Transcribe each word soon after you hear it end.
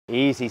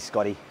Easy,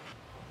 Scotty.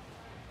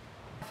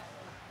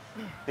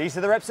 These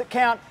are the reps that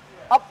count.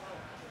 Up,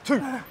 2.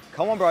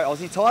 Come on, bro,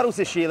 Aussie titles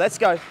this year, let's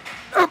go.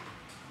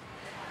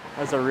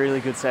 That's a really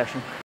good session.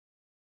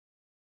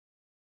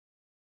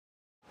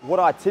 What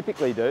I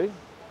typically do,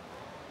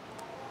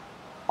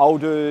 I'll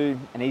do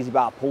an easy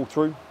bar pull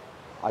through.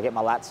 I get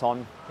my lats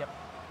on. Yep.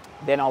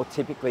 Then I'll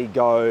typically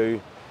go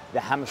the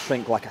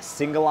hamstring like a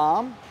single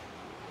arm,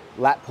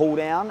 lat pull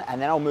down,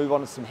 and then I'll move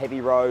on to some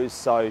heavy rows.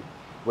 So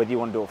whether you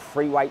want to do a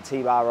free weight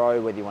T-bar row,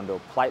 whether you want to do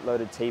a plate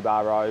loaded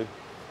T-bar row,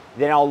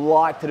 then I'll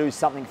like to do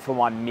something for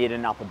my mid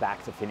and upper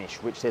back to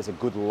finish, which there's a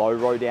good low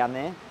row down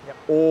there. Yep.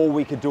 Or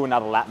we could do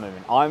another lat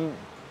movement.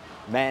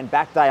 Man,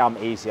 back day I'm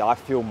easy. I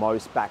feel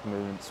most back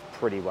movements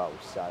pretty well.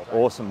 So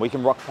awesome. We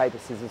can rock, paper,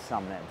 scissors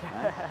some then.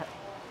 Right?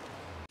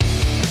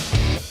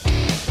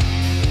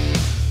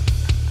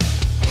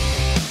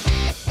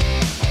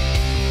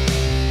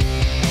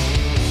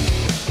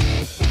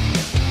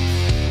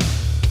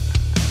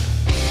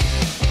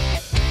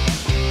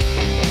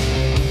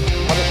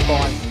 I just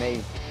find for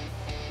me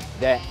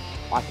that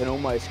I can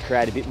almost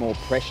create a bit more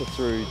pressure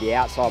through the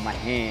outside of my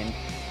hand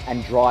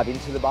and drive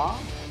into the bar.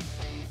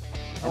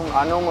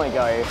 I normally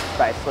go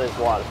basically as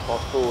wide as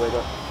possible with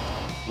it.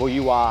 Well,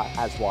 you are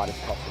as wide as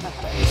possible.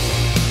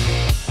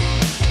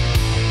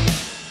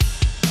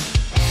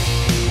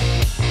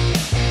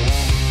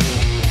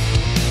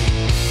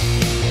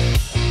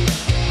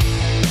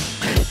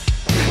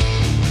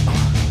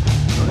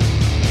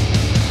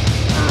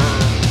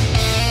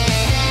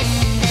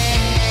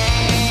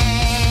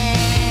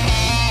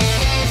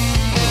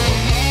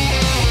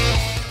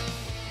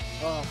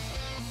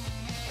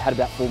 Had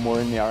about 4 more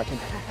in me, I reckon.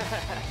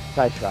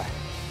 Face right.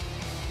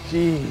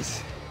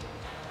 Jeez.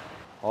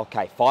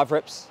 Okay, 5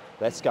 reps.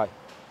 Let's go.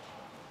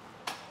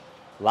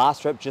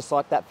 Last rep, just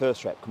like that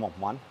first rep. Come on,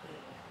 1,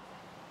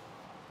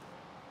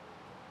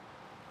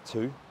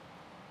 2.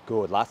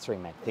 Good. Last 3,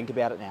 man. Think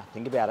about it now.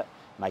 Think about it.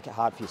 Make it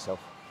hard for yourself.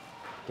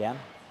 Down.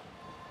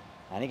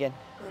 And again.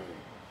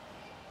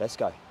 Let's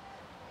go.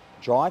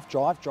 Drive,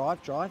 drive,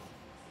 drive, drive.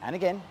 And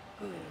again.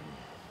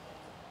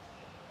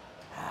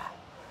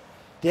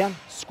 Down,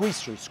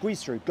 squeeze through,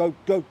 go,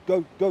 go,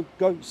 go, go,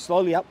 go.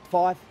 Slowly up,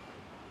 5,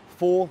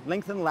 4,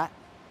 lengthen the lat,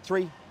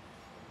 3,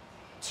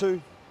 2.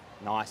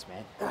 Nice,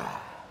 man.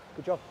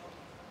 Good job.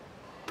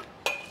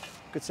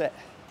 Good set.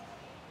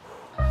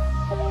 All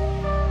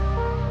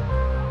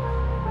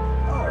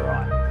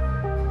right.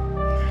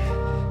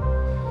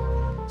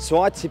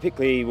 So I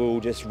typically will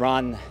just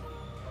run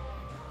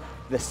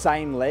the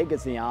same leg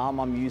as the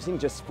arm I'm using,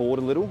 just forward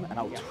a little, and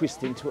I'll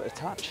twist into it a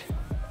touch.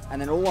 And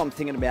then all I'm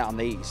thinking about on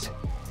these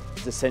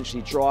is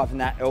essentially driving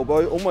that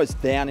elbow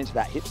almost down into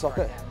that hip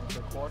socket.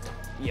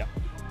 Yep.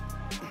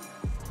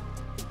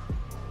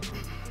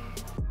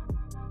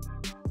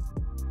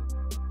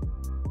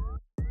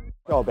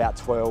 Go about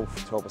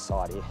 12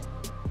 aside here.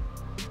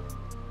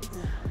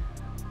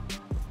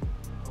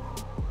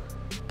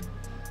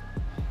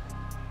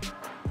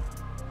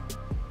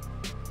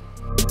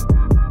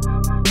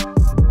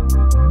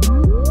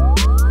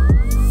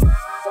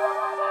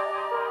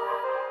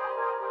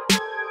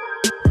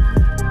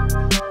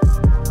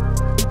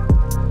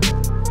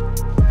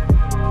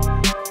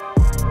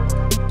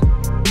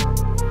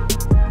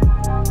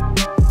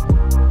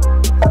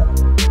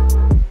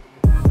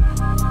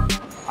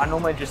 I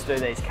normally just do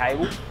these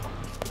cables.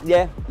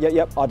 Yeah,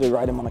 yep. I do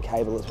rate them on a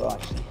cable as well,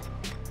 actually.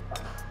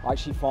 I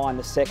actually find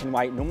the second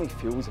weight normally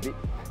feels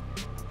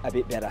a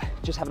bit better.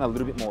 Just having a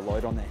little bit more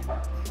load on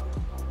there.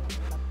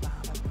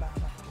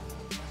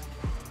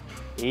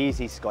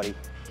 Easy, Scotty.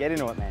 Get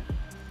into it, man.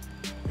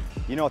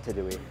 You know what to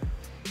do here.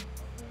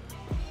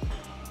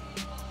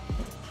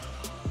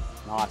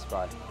 Nice,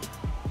 bro.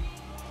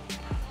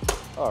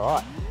 All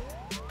right.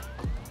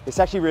 It's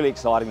actually really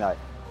exciting though,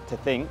 to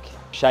think,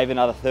 shave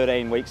another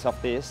 13 weeks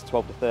off this,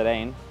 12 to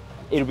 13,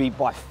 it'll be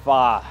by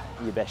far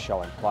your best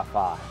showing, by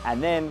far.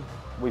 And then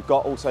we've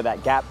got also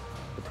that gap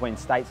between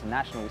states and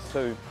nationals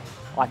too.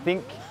 I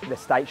think the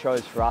state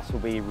shows for us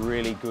will be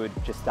really good,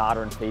 just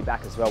data and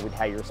feedback as well with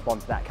how you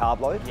respond to that carb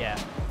load. Yeah.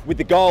 With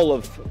the goal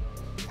of,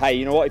 hey,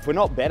 you know what, if we're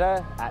not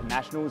better at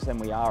nationals than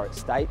we are at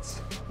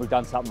states, we've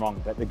done something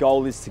wrong. But the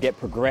goal is to get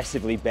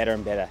progressively better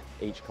and better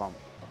each comp.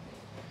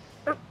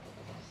 Yep.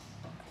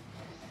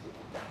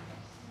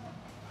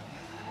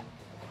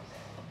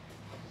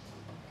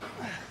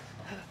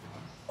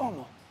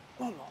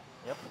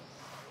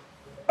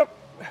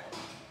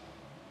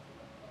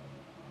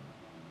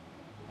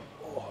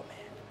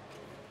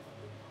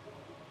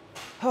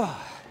 Oh,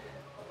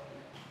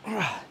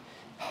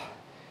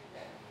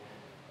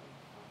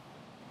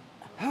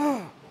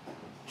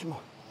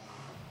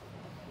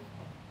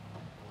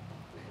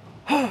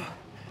 man.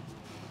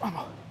 Come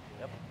on.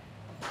 Yep.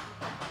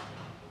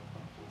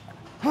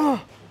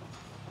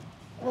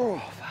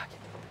 Oh, fuck.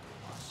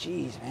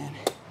 Jeez, man.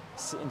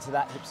 Sit into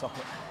that hip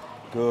socket.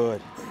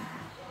 Good.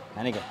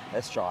 And again,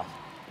 let's drive.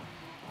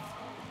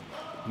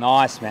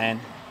 Nice, man.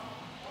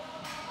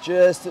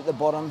 Just at the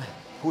bottom,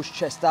 push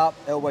chest up,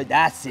 elbow,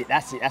 that's it,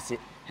 that's it, that's it.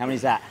 How many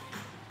is that?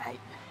 8.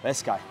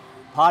 Let's go.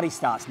 Party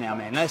starts now,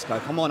 man. Let's go.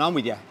 Come on, I'm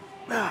with you.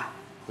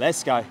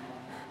 Let's go.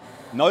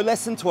 No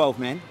less than 12,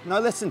 man. No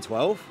less than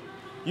 12.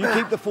 You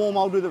keep the form,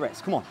 I'll do the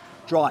rest. Come on.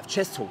 Drive,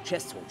 chest tall,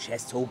 chest tall,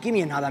 chest tall. Give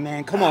me another,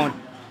 man. Come on.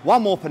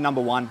 One more for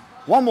number one.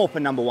 One more for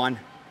number one.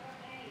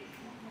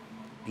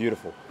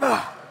 Beautiful.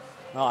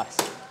 Nice.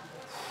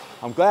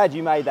 I'm glad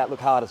you made that look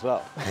hard as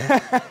well.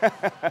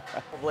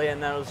 Probably,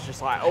 and then it was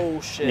just like, oh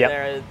shit,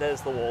 Yep.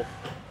 there's the wall.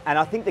 And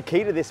I think the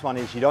key to this one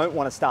is you don't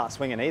want to start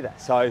swinging either.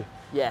 So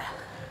Yeah.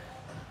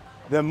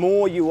 the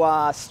more you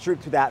are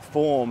strict with that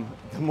form,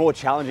 the more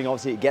challenging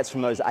obviously it gets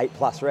from those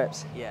 8+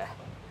 reps. Yeah.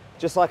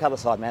 Just like other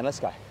side, man. Let's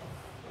go.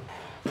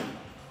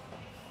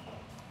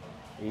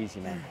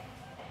 Easy, man.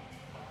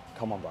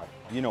 Come on, bro.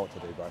 You know what to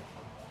do, bro.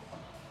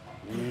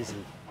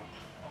 Easy.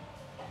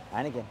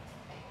 And again.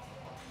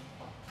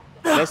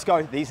 Let's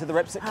go. These are the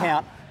reps that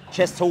count.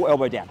 Chest tall,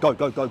 elbow down. Go,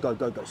 go, go, go,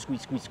 go, go.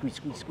 Squeeze, squeeze, squeeze,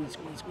 squeeze, squeeze,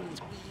 squeeze, squeeze,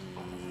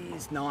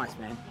 squeeze. Nice,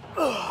 man.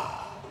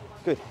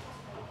 Good.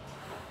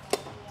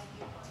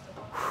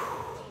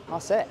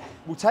 Nice set.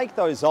 We'll take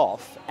those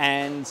off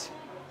and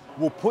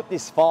we'll put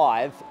this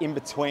 5 in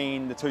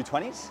between the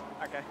 220s.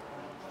 Okay.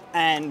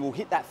 And we'll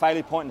hit that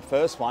failure point in the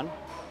first one,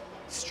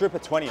 strip a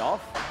 20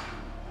 off,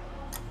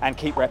 and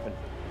keep repping.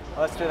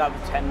 Well, let's do that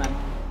with 10 then.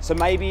 So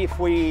maybe if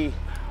we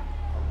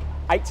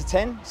 8 to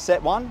 10,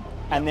 set 1,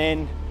 and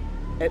then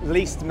at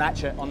least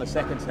match it on the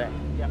second set.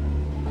 Yep.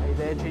 Hey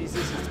there,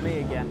 Jesus, it's me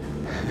again.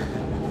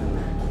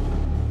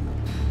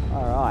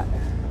 All right.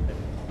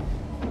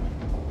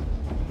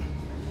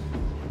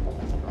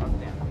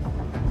 Drive down.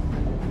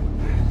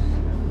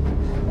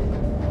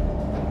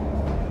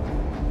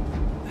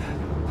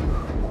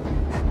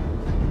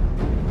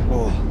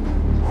 Oh.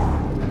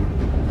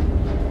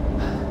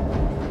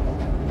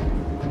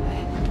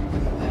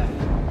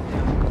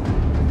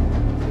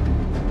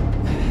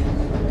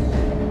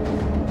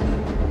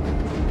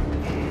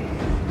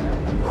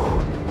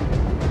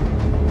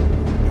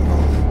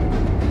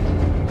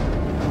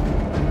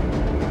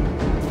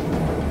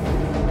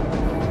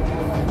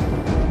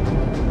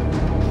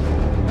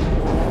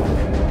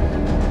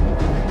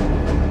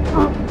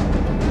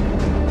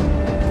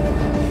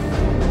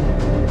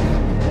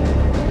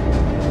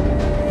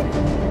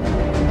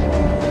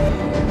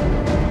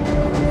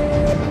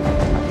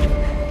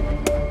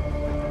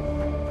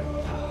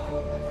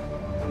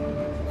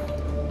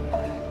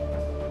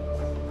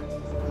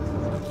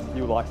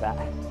 You like that?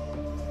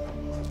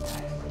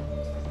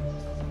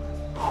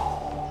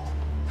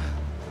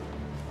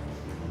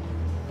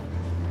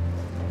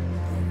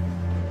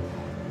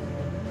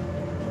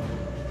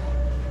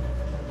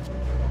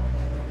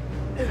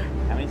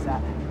 How many's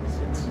that?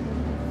 6.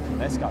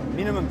 Let's go.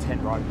 Minimum 10,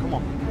 bro. Come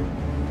on.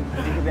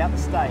 Think about the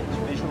stage.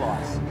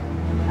 Visualize.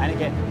 And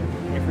again,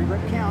 every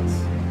rep counts.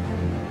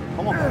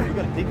 Come on, bro. You've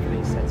got to dig for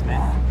these sets,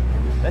 man.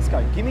 Let's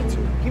go. Give me 2.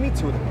 Give me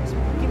 2 of the best,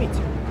 man. Give me 2.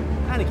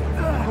 And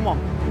again. Come on.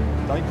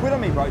 Don't quit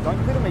on me, bro.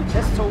 Don't quit on me.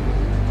 Chest tall.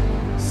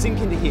 Sink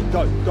into here.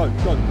 Go, go,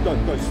 go, go,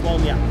 go.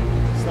 Slowly up.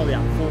 Slowly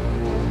up. 4,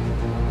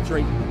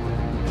 3, 2.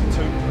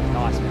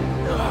 Nice,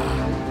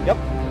 man. Yep.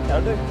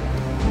 That'll do.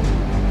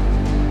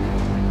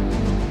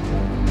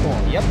 4.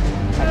 Yep.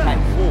 Okay.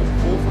 4.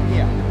 4 from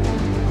here.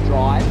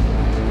 Drive to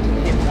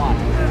the hip. 1.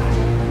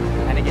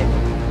 And again.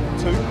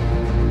 2.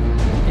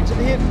 Into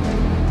the hip.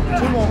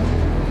 2 more.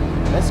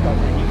 Let's go,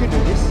 man. You can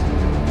do this.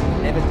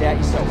 Never doubt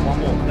yourself. 1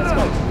 more. Let's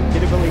go.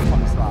 Bit of belief on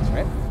this last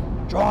rep.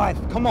 Drive.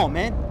 Come on,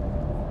 man.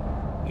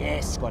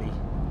 Yes, Scotty.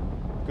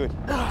 Good.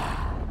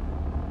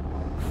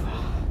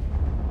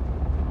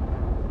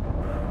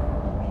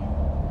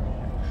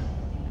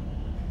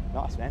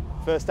 Nice, man.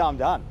 First arm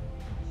done.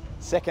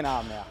 Second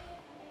arm now.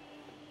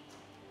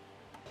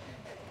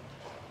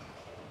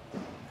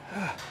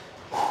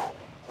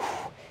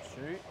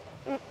 Shoot.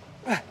 3.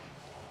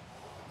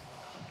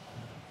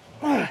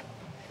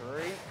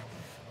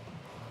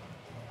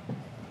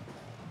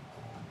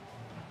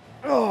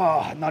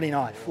 Oh,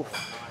 99. Oof.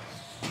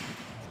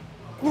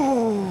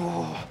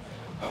 Oh.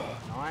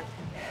 9.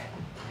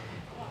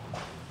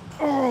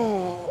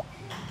 Oh.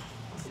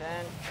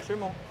 10. 2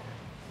 more.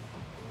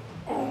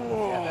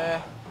 Get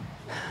there.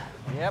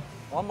 Yep.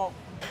 1 more.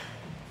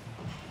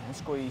 And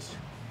squeeze.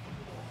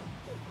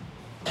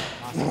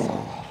 Nice and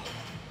slow.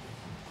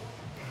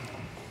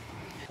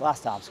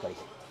 Last arm, Scotty.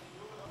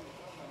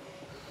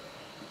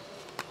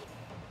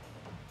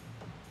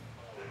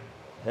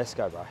 Let's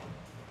go, bro.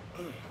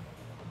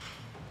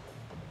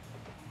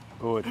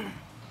 Good.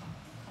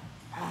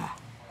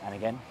 And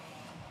again.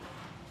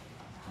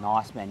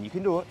 Nice, man. You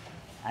can do it.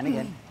 And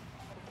again.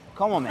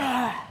 Come on,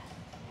 man.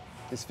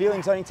 This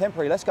feeling's only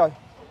temporary. Let's go.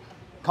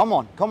 Come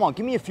on, come on.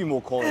 Give me a few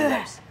more quality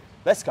reps.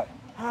 Let's go.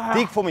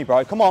 Dig for me,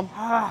 bro. Come on.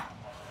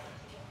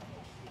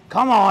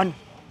 Come on.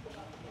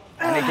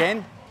 And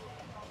again.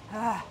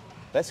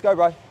 Let's go,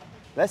 bro.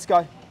 Let's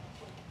go.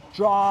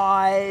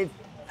 Drive.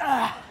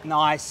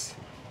 Nice.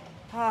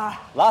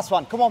 Last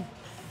one. Come on.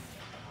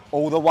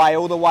 All the way,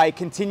 all the way.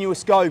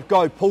 Continuous. Go,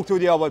 go. Pull through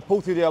the elbow.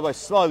 Pull through the elbow.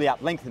 Slowly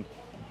up. Lengthen.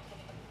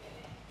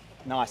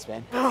 Nice,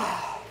 man.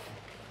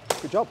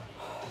 Good job.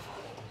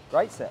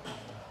 Great set.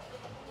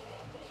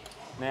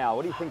 Now,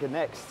 what are you thinking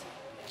next?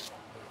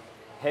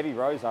 Heavy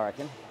rows, I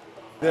reckon.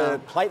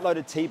 The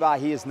plate-loaded T-bar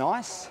here is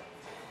nice.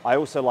 I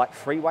also like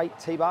free weight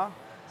T-bar.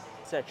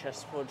 Is there chest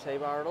support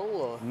T-bar at all?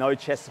 Or? No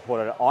chest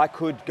support. I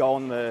could go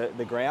on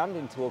the ground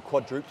into a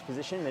quadruped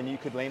position, then you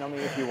could lean on me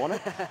if you wanted.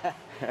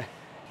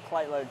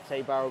 Plate-loaded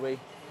T-bar will be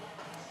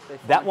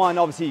that one,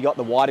 obviously, you got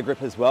the wider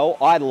grip as well.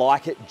 I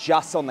like it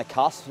just on the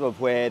cusp of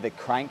where the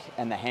crank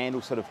and the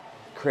handle sort of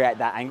create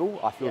that angle.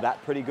 I feel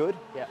that pretty good.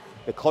 Yeah.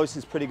 The close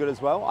is pretty good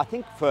as well. I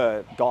think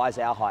for guys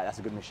our height, that's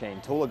a good machine.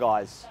 Taller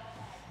guys,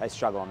 they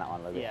struggle on that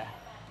one a little bit. Yeah.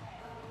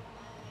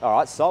 All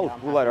right, sold. Yeah,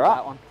 we'll load her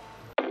up. One.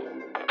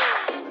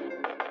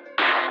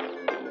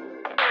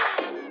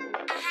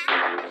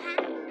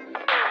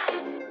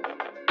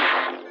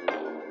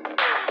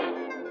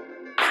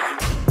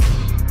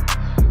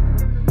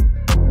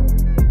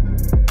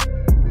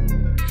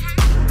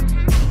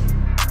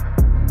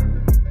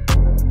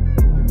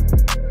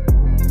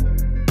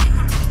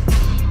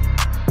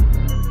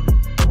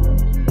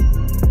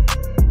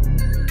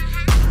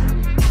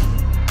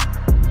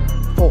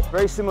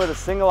 Very similar to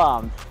single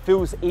arm.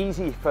 Feels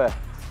easy for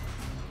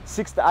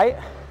 6 to 8.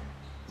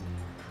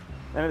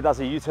 Then it does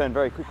a U-turn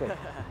very quickly.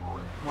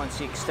 Once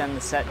you extend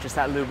the set just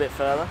that little bit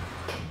further.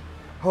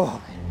 Oh.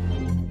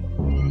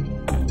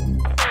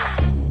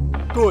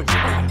 Good.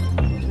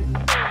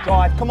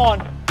 Drive, come on.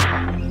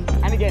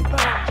 And again,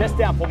 chest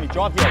down for me,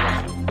 drive the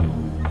elbows.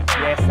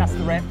 Yes, that's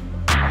the rep.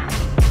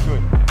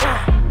 Good.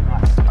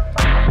 Nice.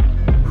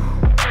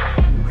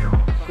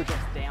 Good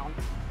chest down.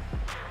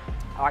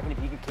 I reckon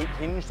if you could keep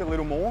hinged a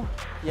little more,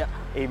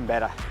 even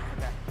better.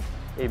 Okay.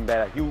 Even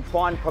better. You'll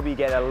find probably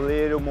get a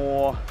little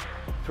more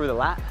through the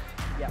lat.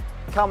 Yep.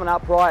 Coming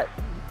upright,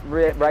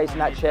 raising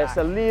that chest,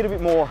 a little bit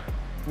more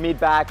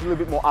mid-back, a little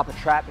bit more upper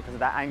trap because of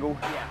that angle.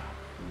 Yeah.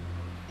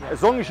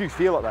 As long as you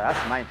feel it though,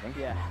 that's the main thing.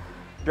 Yeah. Do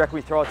you reckon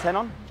we throw a 10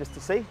 on, just to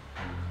see?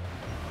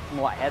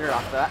 I'm light-headed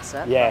after that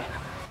set. Yeah.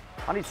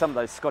 I need some of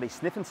those Scotty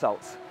sniffing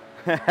salts.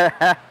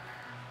 Okay.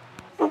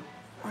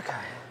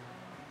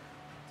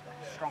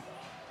 Strong.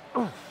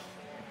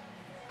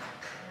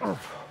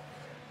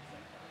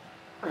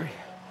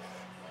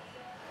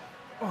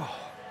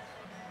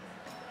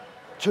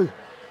 Two.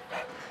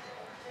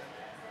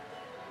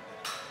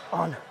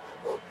 On.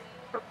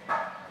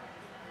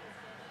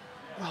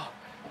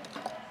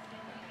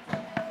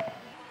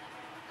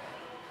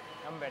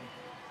 I'm ready.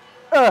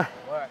 Uh.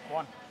 Work.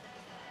 1,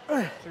 2,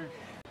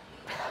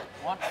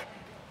 1.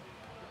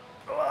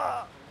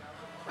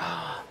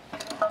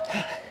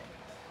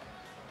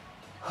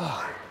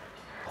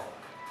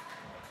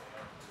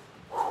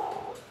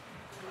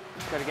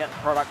 Got to get the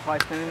product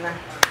placement in there.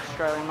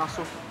 Australian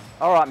muscle.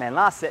 All right, man.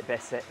 Last set,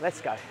 best set.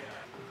 Let's go.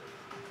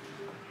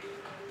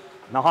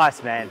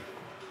 Nice, man.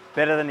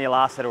 Better than your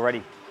last set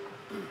already.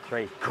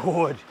 3.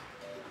 Good.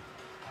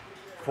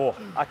 4.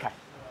 Okay.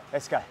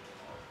 Let's go.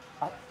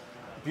 Up.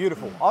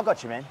 Beautiful. I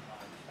got you, man.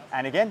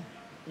 And again.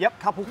 Yep.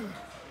 Couple.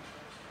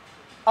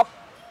 Up.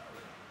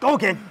 Go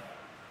again.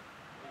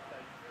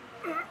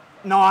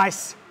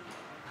 Nice.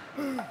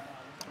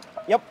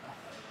 Yep.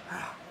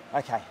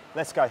 Okay.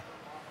 Let's go.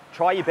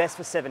 Try your best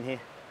for 7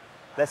 here.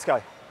 Let's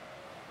go.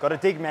 Got to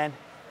dig, man.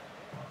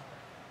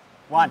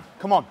 1.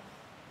 Come on.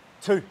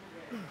 2.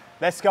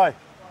 Let's go.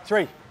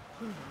 3.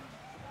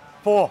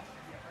 4.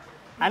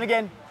 And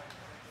again.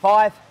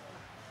 5.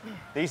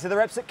 These are the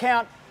reps that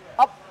count.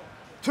 Up.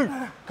 2.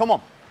 Come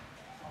on.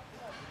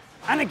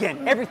 And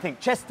again. Everything.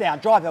 Chest down.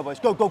 Drive elbows.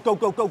 Go, go, go,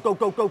 go, go, go,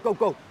 go, go, go,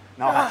 go.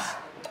 Nice.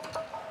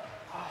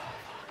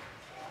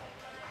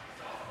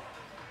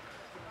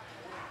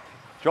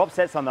 Drop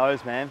sets on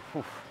those, man.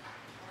 Oof.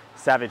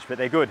 Savage, but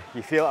they're good.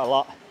 You feel it a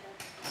lot.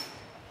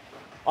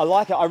 I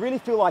like it. I really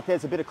feel like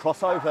there's a bit of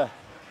crossover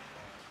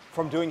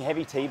from doing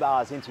heavy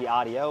T-bars into your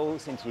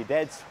RDLs, into your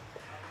deads.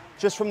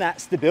 Just from that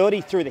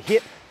stability through the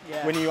hip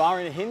when you are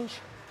in a hinge.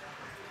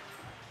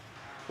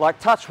 Like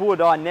touch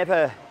wood, I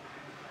never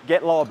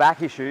get lower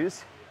back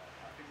issues.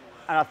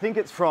 And I think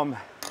it's from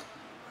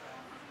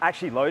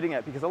actually loading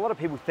it, because a lot of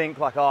people think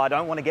like, oh, I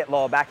don't want to get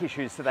lower back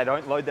issues, so they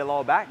don't load their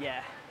lower back.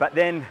 Yeah. But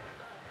then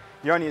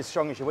you're only as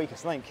strong as your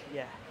weakest link.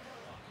 Yeah.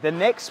 The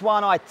next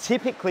one I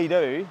typically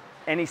do,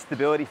 any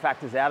stability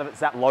factors out of it, is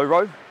that low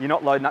row. You're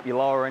not loading up your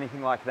lower or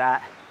anything like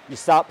that. You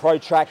start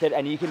protracted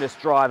and you can just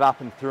drive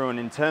up and through, and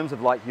in terms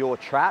of like your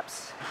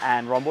traps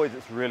and rhomboids,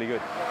 it's really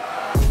good.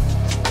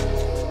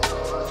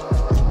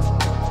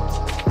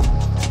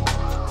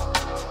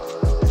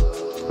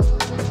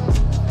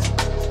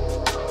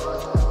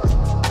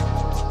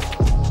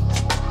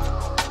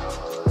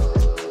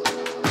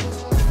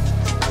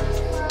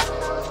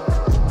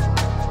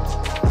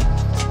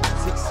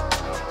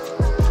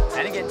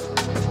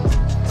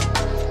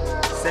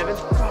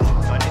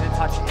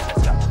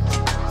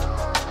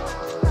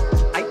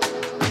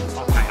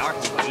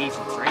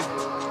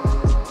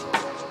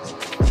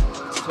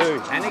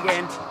 And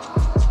again,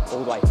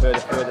 all the way further,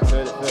 further,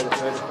 further, further,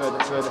 further, further,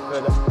 further,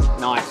 further.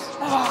 Nice.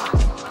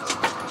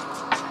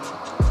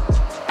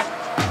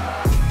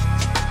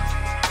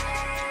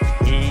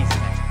 Easy.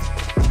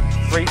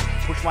 3,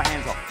 push my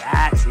hands off.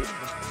 That's it.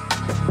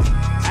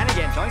 And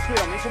again. Don't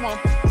quit on me, come on.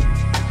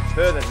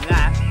 Further than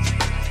that.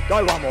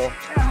 Go one more.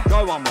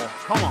 Go one more.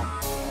 Come on.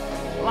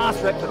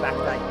 Last rep for back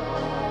day.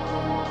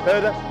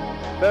 Further.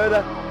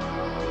 Further.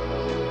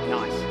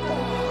 Nice.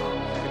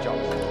 Good job.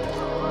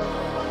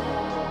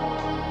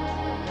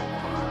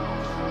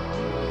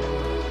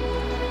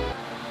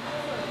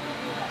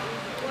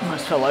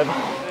 Almost fell over.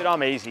 Dude,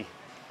 I'm easy.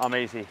 I'm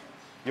easy.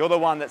 You're the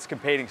one that's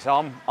competing,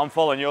 so I'm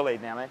following your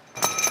lead now, man.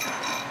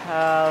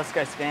 Let's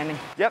go standing.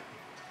 Yep.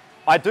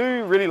 I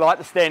do really like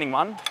the standing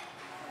one.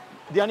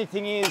 The only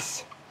thing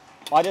is,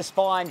 I just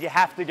find you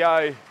have to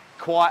go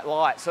quite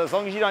light. So as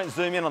long as you don't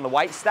zoom in on the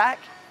weight stack,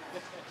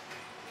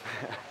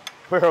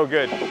 we're all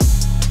good.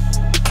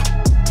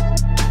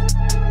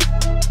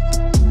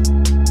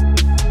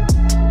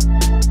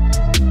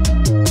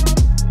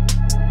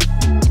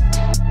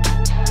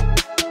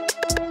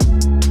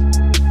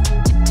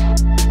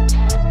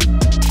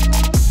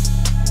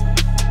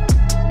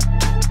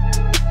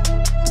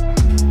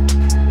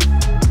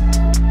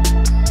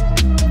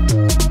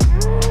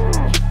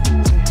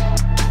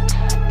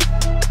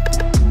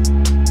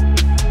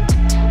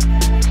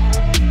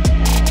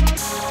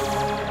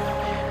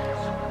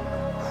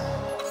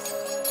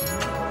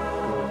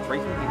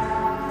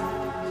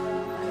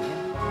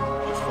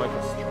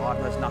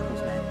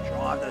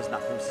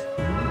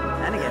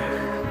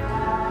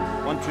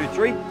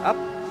 Up.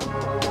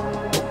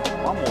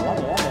 One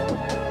more.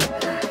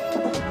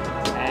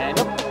 And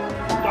up.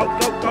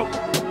 Go.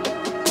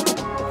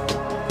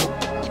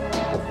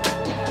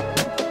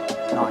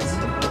 Nice.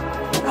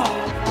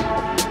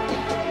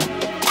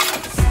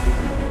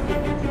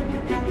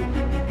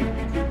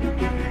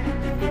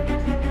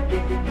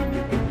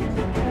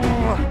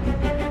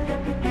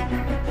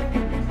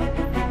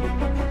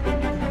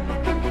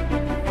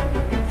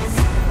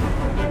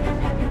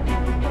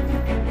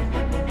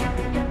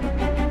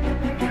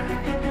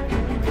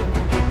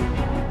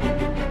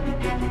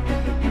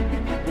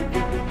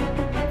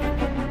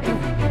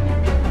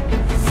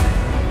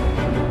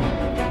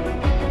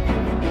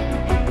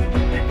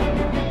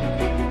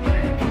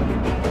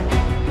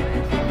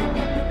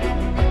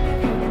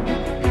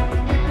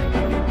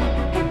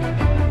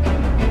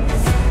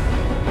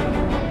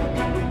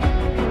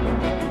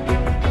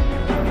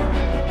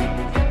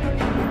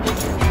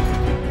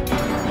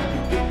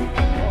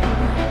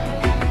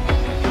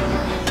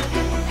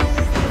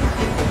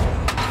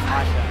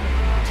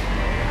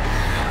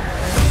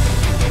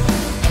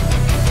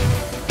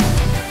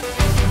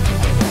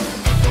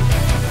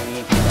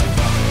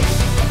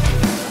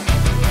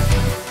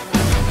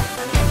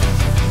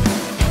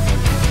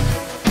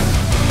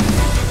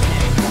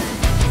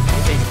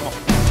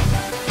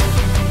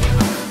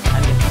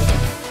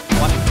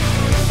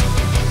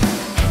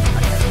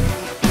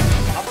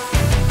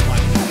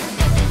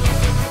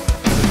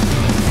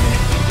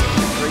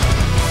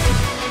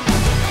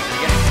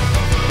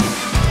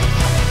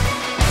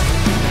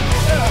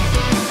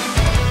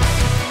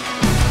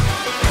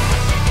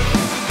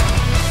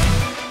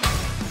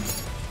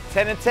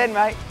 Ten and 10,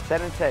 mate.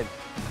 10 and 10.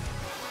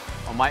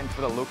 I'm waiting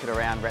for the look at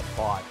around rep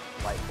 5.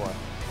 Wait for it.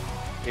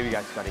 Here we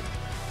go, Scotty.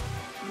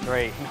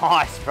 3.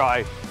 Nice,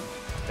 bro.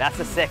 That's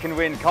the second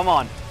win. Come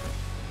on.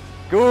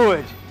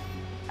 Good.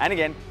 And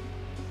again.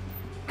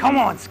 Come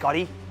on,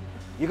 Scotty.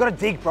 You got to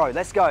dig, bro.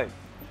 Let's go.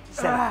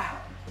 7.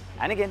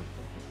 And again.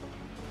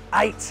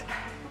 8.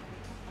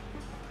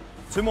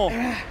 2 more.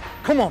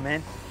 Come on,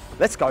 man.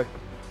 Let's go.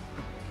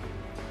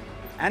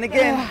 And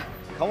again.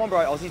 Come on, bro.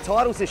 Aussie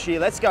titles this year.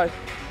 Let's go.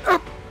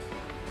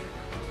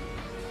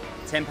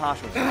 10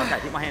 partials. Okay,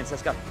 hit my hands.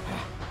 Let's go.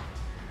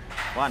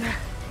 1,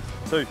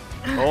 2.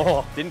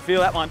 Oh, didn't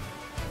feel that one.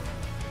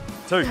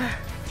 2,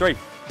 3,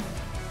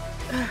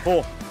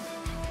 4,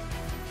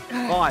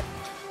 5,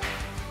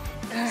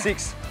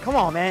 6. Come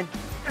on, man.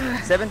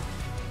 7,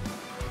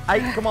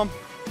 8. Come on.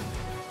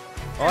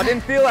 Oh, I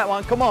didn't feel that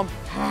one. Come on.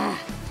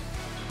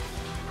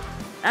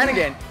 And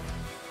again.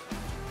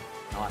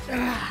 Nice.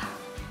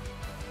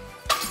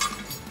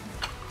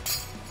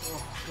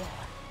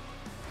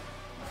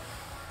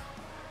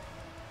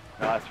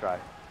 Nice, bro.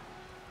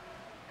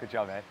 Good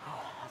job, man. Oh,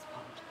 that's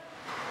pumped.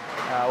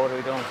 What are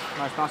we doing?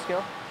 Most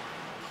muscular?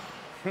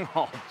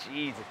 Oh,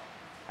 Jesus.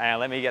 Hang on,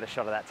 let me get a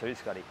shot of that too,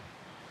 Scotty.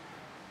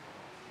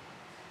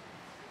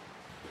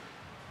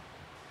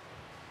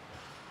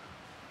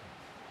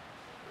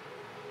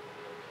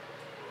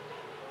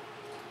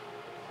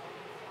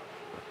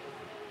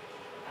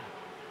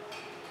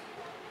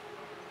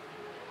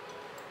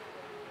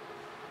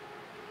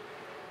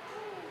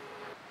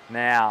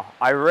 Now,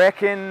 I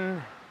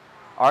reckon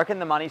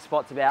the money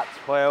spot's about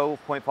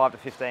 12.5 to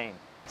 15.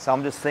 So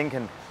I'm just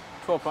thinking.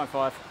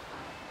 12.5.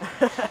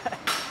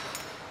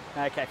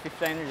 Okay,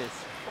 15 it is.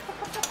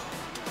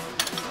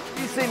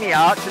 You see me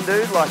arching,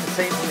 dude, like the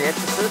scene from The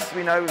Exorcist?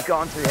 We know we've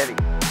gone too heavy.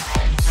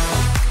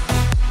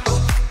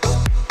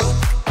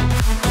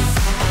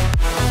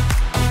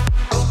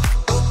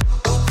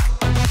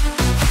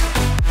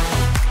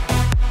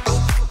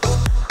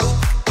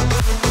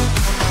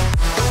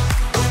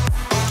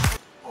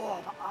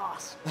 Oh, my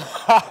ass.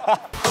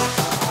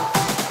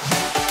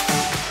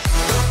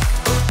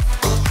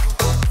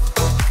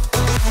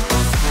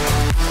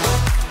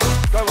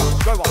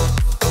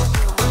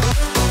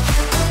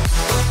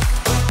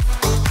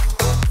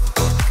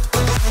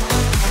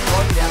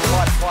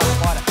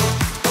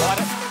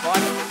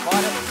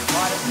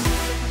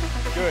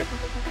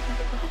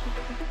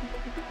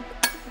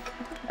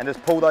 And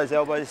just pull those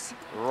elbows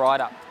right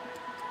up.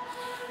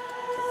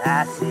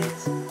 That's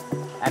it.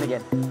 And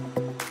again.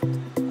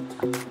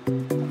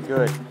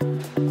 Good.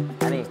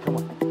 And again, come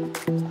on.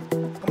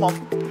 Come on,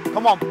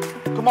 come on,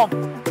 come on.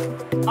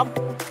 Up.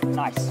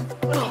 Nice.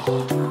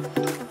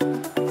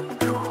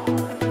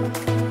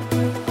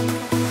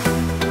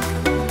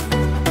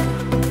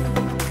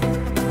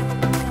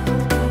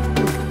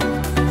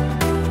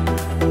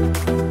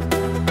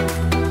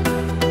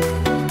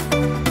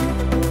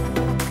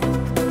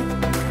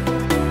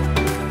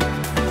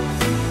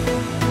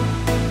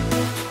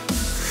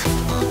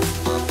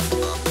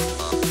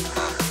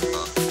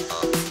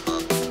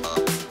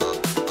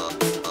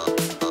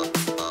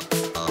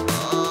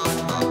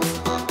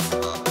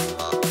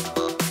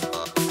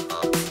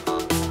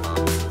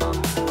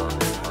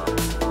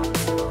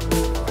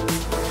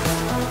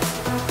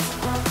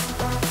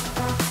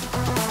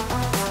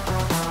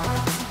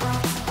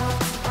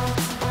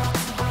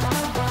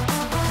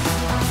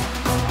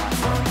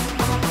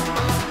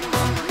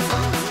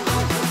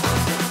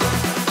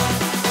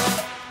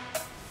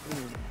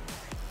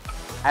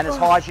 And as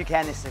high as you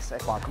can, this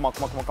one. Come on,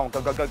 come on, come on, come on,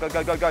 go, go, go, go,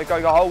 go, go, go,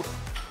 go, go, hold,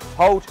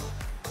 hold,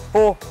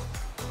 4,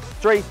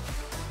 3,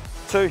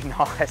 2,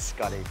 nice,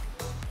 Scotty.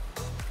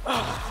 Nice,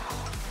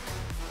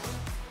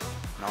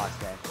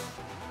 man.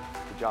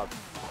 Good job.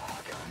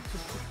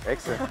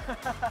 Excellent.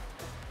 That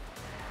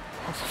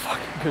was a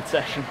fucking good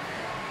session.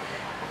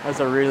 That was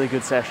a really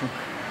good session.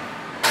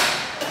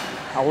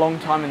 A long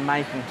time in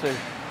making too.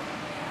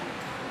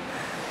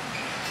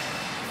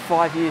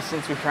 5 years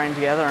since we trained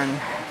together, and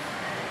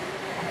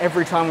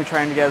every time we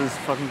train together is a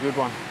fucking good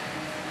one.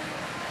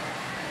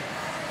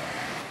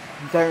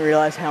 You don't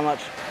realise how much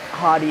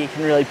harder you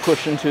can really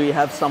push until you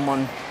have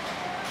someone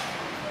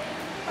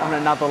on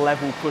another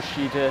level push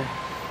you to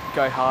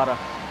go harder.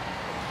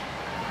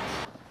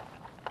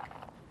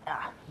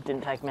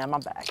 Didn't take me out of my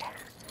bag.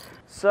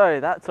 So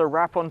that's a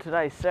wrap on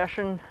today's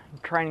session.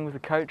 Training with a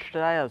coach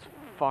today, that was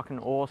fucking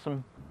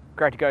awesome.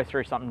 Great to go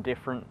through something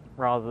different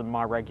rather than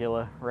my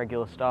regular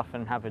stuff,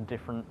 and have a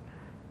different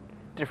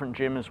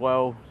gym as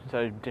well,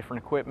 so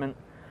different equipment.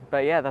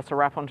 But yeah, that's a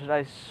wrap on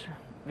today's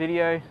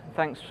video.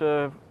 Thanks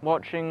for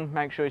watching.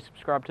 Make sure you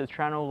subscribe to the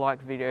channel, like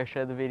the video,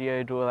 share the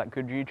video, do all that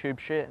good YouTube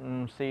shit,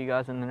 and see you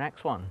guys in the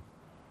next one.